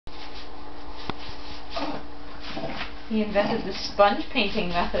He invented the sponge painting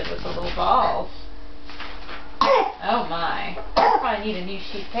method with the little balls. Oh my. I probably need a new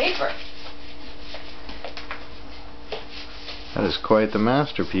sheet of paper. That is quite the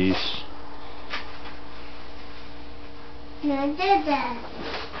masterpiece. I did that.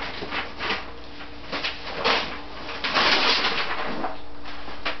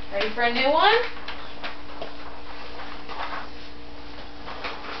 Ready for a new one?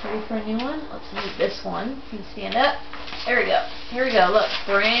 Ready for a new one? Let's move this one. You can stand up. There we go. Here we go. Look.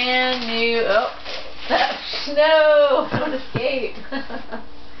 Brand new. Oh. No. Don't escape.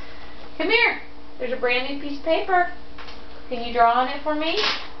 Come here. There's a brand new piece of paper. Can you draw on it for me?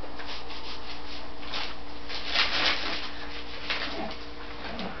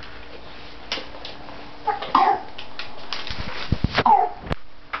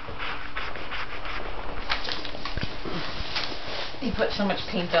 You put so much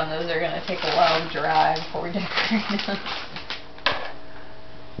paint on those, they're going to take a while to dry before we decorate them.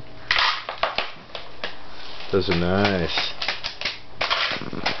 Those are nice.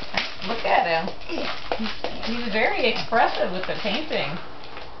 Look at him. He's very expressive with the painting.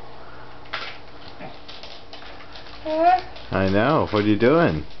 I know. What are you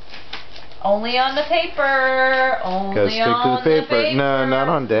doing? Only on the paper. Only Gotta stick on to the paper. No, not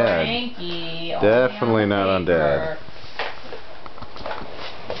on Dad. Frankie. Definitely not on Dad.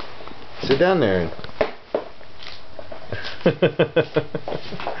 Sit down there.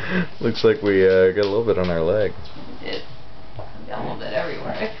 Looks like we got a little bit on our leg. We did. We got a little bit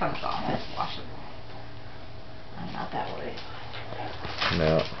everywhere. It comes off. Just wash it. I'm not that worried.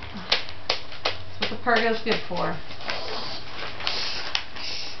 No. That's what the Pergo's good for.